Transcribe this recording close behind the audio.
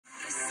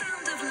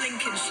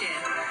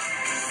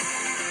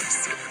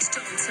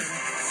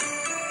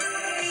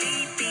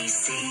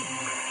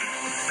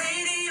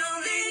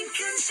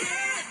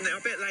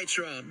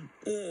later on,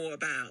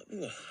 about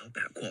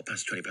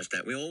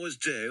 8:15, we always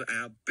do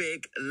our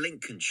big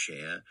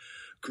Lincolnshire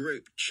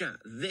group chat.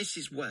 This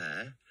is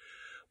where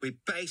we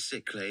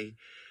basically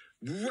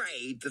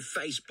raid the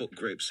Facebook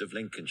groups of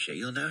Lincolnshire.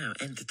 You'll know how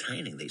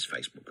entertaining these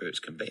Facebook groups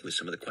can be with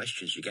some of the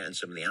questions you get and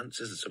some of the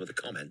answers and some of the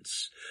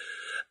comments.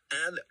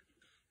 And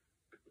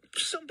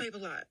some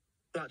people like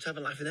to have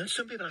a laugh in there.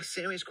 Some people ask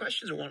serious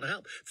questions and want to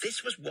help.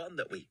 This was one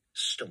that we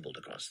stumbled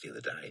across the other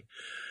day,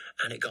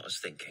 and it got us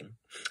thinking.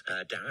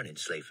 Darren in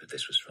Sleaford,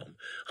 this was from.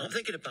 I'm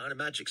thinking of buying a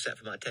magic set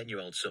for my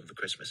 10-year-old son for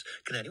Christmas.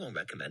 Can anyone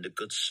recommend a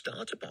good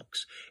starter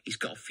box? He's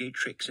got a few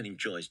tricks and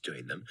enjoys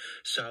doing them,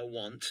 so I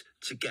want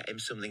to get him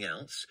something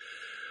else.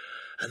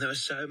 And there are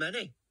so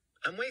many.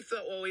 And we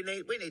thought, well, we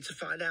need to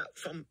find out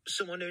from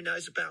someone who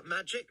knows about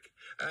magic.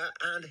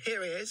 And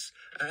here he is,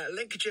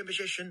 Lincolnshire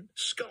magician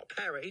Scott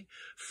Perry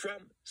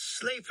from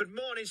Sleaford.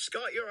 Morning,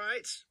 Scott, you all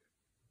right?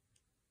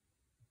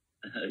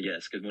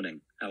 Yes, good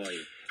morning. How are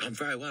you? I'm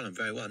very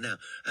well. Now,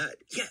 I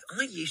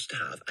used to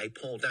have a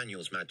Paul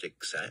Daniels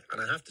magic set, and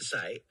I have to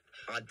say,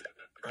 I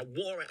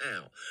wore it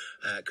out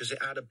because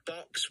it had a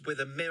box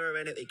with a mirror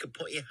in it that you could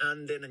put your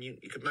hand in and you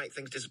could make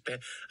things disappear.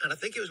 And I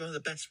think it was one of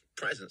the best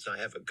presents I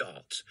ever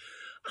got.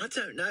 I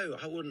don't know.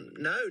 I wouldn't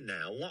know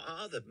now. What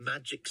are the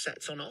magic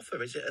sets on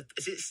offer? Is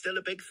it still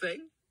a big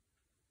thing?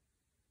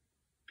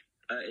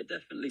 It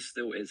definitely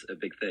still is a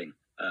big thing.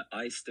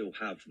 I still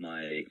have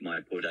my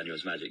Paul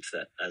Daniels magic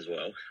set as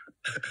well.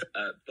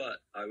 But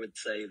I would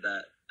say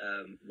that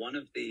one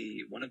of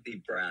the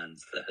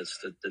brands that has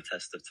stood the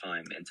test of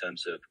time in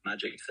terms of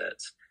magic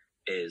sets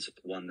is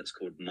one that's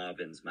called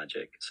Marvin's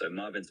Magic. So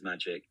Marvin's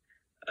Magic,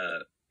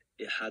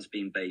 it has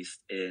been based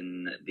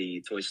in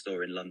the toy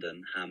store in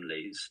London,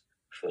 Hamleys,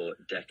 for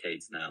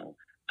decades now,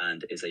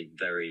 and is a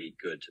very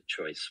good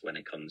choice when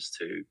it comes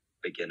to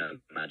beginner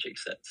magic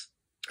sets.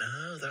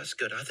 Oh, that's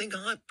good. I think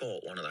I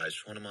bought one of those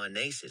for one of my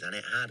nieces, and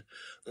it had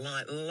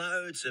like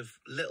loads of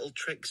little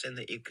tricks in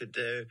that you could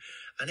do.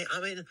 And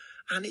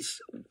it's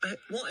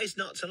what is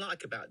not to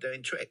like about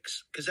doing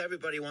tricks? Because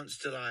everybody wants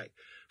to like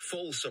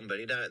fool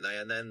somebody, don't they?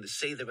 And then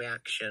see the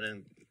reaction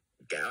and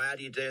go, how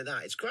do you do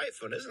that? It's great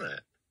fun, isn't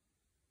it?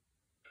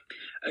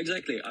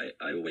 Exactly.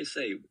 I always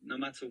say, no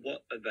matter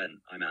what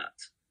event I'm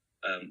at,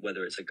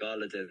 whether it's a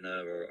gala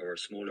dinner or a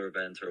smaller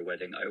event or a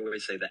wedding, I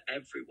always say that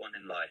everyone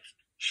in life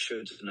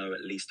should know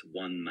at least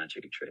one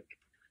magic trick,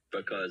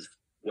 because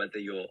whether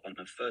you're on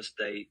a first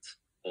date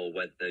or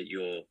whether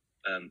you're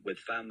with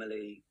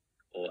family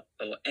or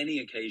any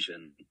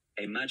occasion,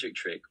 a magic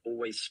trick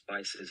always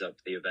spices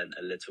up the event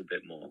a little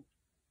bit more.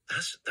 I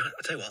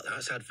tell you what,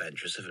 that's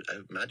adventurous,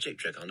 a magic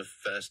trick on a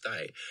first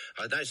date.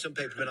 I know some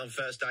people have been on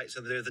first dates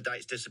and the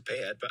dates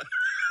disappeared, but...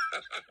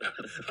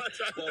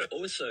 Well,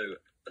 also,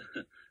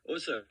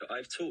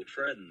 I've taught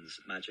friends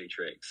magic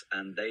tricks,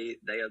 and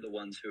they are the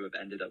ones who have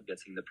ended up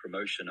getting the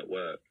promotion at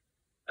work,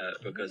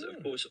 because,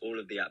 of course, all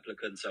of the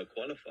applicants are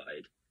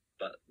qualified,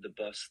 but the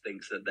boss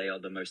thinks that they are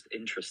the most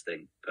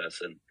interesting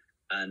person.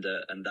 And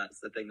that's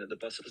the thing that the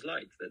bosses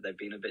like, that they've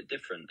been a bit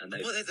different, and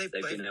they've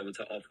been able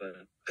to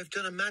offer... They've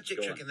done a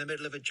magic trick in the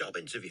middle of a job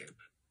interview.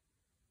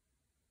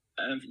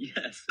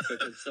 Yes,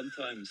 because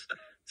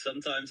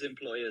sometimes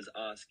employers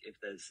ask if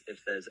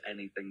there's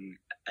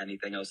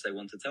anything else they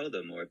want to tell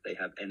them, or if they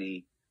have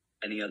any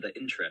other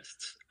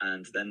interests,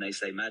 and then they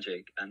say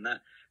magic, and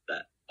that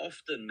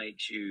often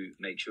makes you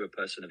a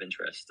person of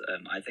interest.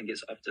 I think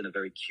it's often a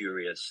very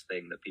curious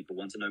thing that people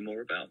want to know more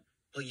about.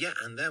 Well, yeah,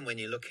 and then when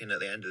you're looking at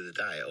the end of the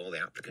day at all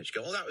the applicants,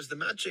 you go, oh, that was the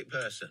magic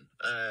person.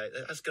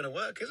 That's going to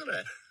work, isn't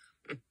it?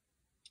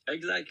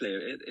 Exactly.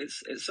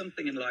 It's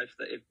something in life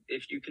that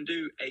if you can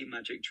do a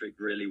magic trick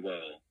really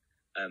well,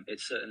 it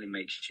certainly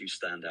makes you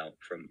stand out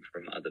from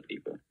other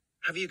people.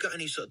 Have you got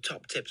any sort of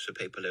top tips for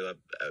people who are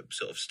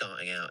sort of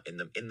starting out in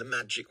the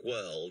magic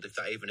world, if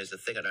that even is a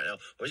thing? I don't know.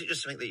 Or is it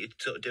just something that you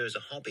sort of do as a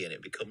hobby and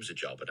it becomes a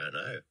job? I don't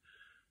know.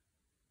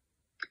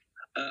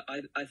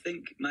 I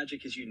think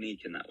magic is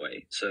unique in that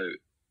way. So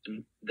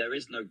there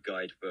is no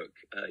guidebook.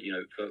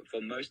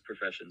 For most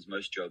professions,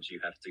 most jobs, you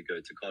have to go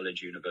to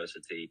college,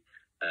 university.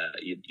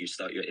 You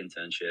start your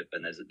internship,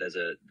 and there's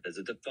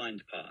a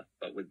defined path.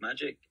 But with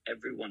magic,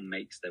 everyone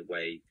makes their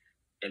way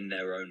in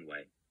their own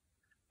way,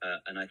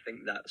 and I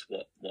think that's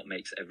what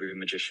makes every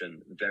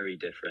magician very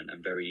different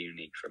and very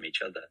unique from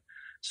each other.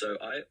 So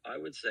I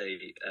would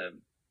say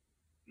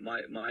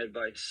my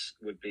advice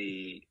would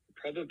be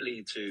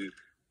probably to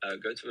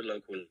go to a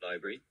local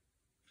library.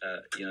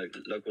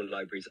 Local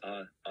libraries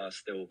are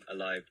still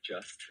alive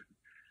just.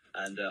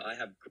 And I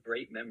have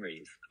great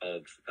memories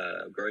of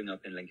growing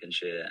up in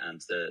Lincolnshire and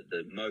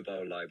the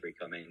mobile library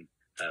coming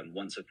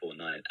once a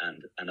fortnight,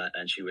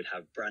 and she would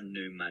have brand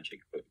new magic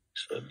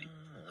books for me.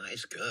 Oh, that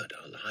is good.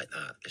 I like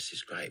that. This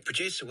is great.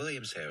 Producer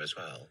William's here as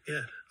well.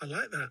 Yeah, I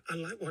like that. I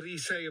like what you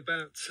say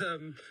about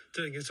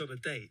doing it on a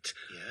date.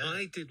 Yeah.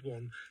 I did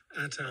one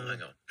at our...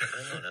 Hang on.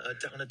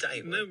 On a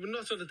date? No,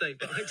 not on a date,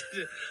 but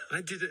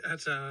I did it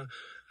at our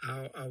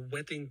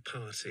wedding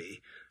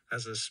party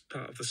as a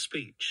part of the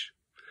speech.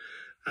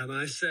 And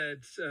I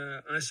said,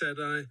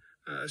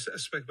 I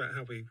spoke about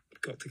how we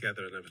got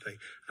together and everything.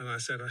 And I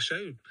said I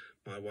showed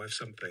my wife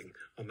something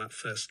on that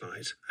first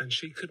night, and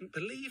she couldn't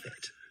believe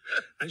it.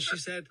 And she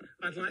said,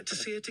 "I'd like to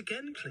see it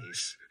again,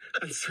 please."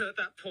 And so at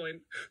that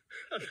point,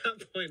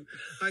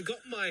 I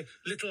got my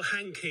little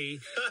hanky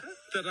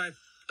that I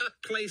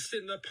placed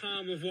in the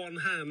palm of one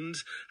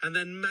hand, and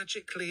then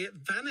magically it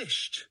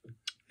vanished.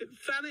 It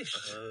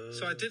vanished.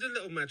 So I did a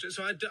little magic.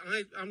 So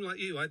I'm like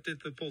you. I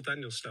did the Paul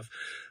Daniels stuff,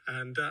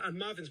 and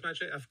Marvin's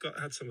Magic. I've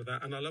had some of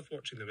that, and I love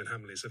watching them in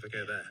Hamleys if I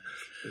go there.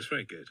 It's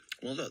very good.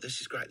 Well, look,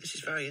 this is great. This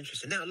is very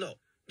interesting. Now, look.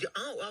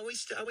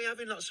 Are we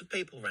having lots of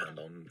people round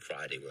on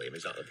Friday, William?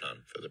 Is that the plan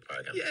for the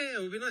programme? Yeah,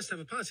 it would be nice to have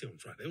a party on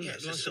Friday, wouldn't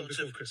it? Last one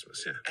before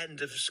Christmas, yeah. End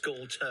of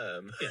school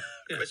term,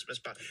 yeah. Christmas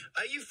party.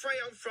 Are you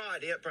free on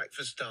Friday at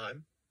breakfast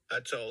time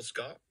at all,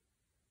 Scott?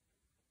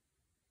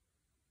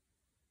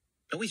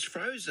 Oh, he's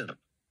frozen.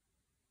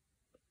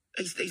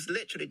 He's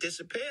literally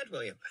disappeared,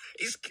 William.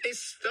 He's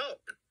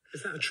stuck.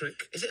 Is that a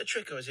trick? Is it a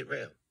trick or is it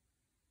real?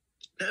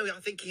 No, I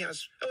think he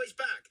has. Oh, he's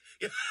back.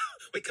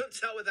 We couldn't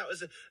tell whether that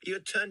was you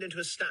had turned into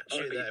a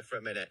statue there for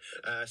a minute,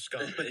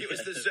 Scott. It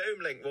was the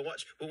Zoom link.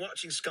 We're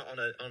watching Scott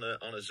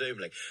on a Zoom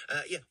link.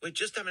 We're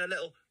just having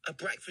a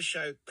breakfast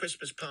show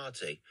Christmas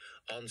party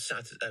on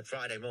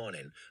Friday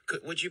morning.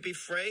 Would you be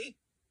free?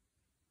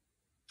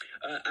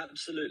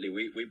 Absolutely.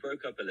 We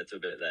broke up a little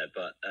bit there,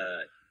 but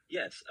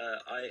yes,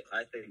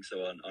 I think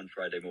so. On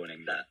Friday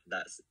morning,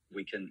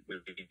 we can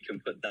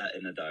put that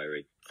in a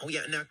diary. Oh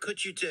yeah. Now,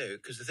 could you do?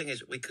 Because the thing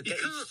is, we could. You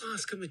can't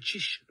ask a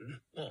magician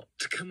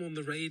to come on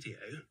the radio.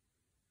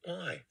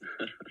 Why?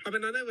 I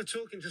mean, I know we're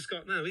talking to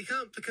Scott now. He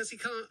can't because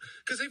if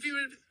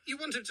you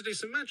want him to do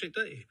some magic,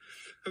 don't you?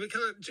 And we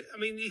can't. I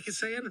mean, you can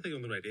say anything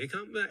on the radio. You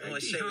can't.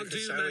 You can't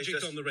do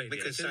magic on the radio. We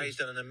could say he's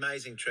done an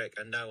amazing trick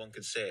and no one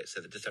can see it,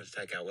 so they just have to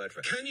take our word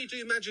for it. Can you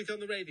do magic on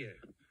the radio?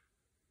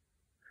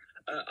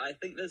 I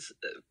think there's,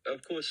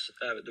 of course,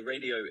 the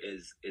radio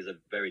is a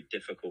very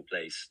difficult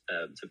place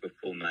to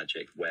perform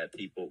magic where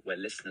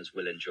listeners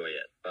will enjoy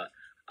it. But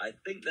I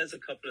think there's a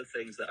couple of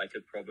things that I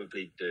could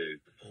probably do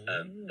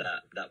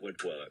that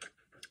would work.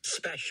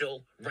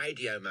 Special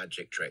radio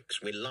magic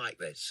tricks. We like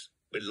this.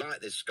 We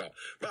like this, Scott.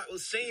 Right, we'll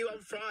see you on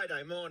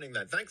Friday morning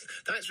then. Thanks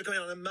for coming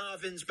on the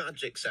Marvin's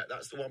Magic set.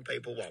 That's the one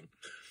people want.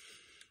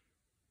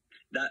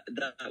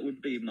 That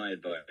would be my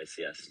advice,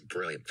 yes.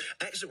 Brilliant.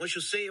 Excellent. We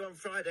shall see you on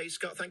Friday,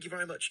 Scott. Thank you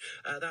very much.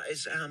 That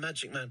is our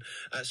magic man,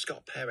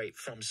 Scott Perry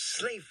from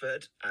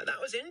Sleaford. That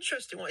was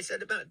interesting what he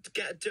said about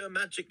do a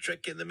magic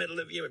trick in the middle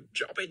of your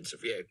job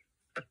interview.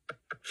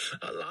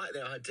 I like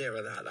the idea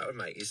of that. That would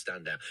make you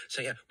stand out.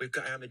 So, yeah, we've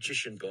got our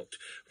magician booked.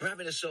 We're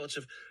having a sort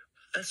of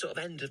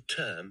end of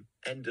term,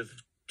 end of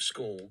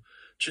school,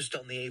 just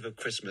on the eve of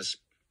Christmas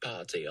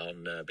party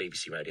on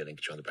BBC Radio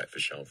Lincolnshire on the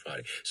Breakfast Show on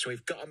Friday. So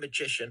we've got a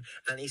magician,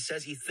 and he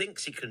says he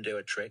thinks he can do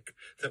a trick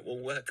that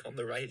will work on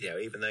the radio,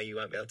 even though you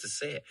won't be able to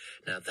see it.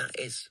 Now, that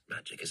is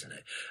magic, isn't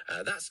it?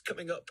 That's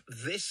coming up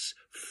this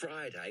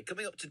Friday.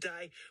 Coming up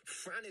today,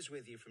 Fran is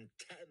with you from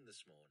 10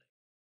 this morning.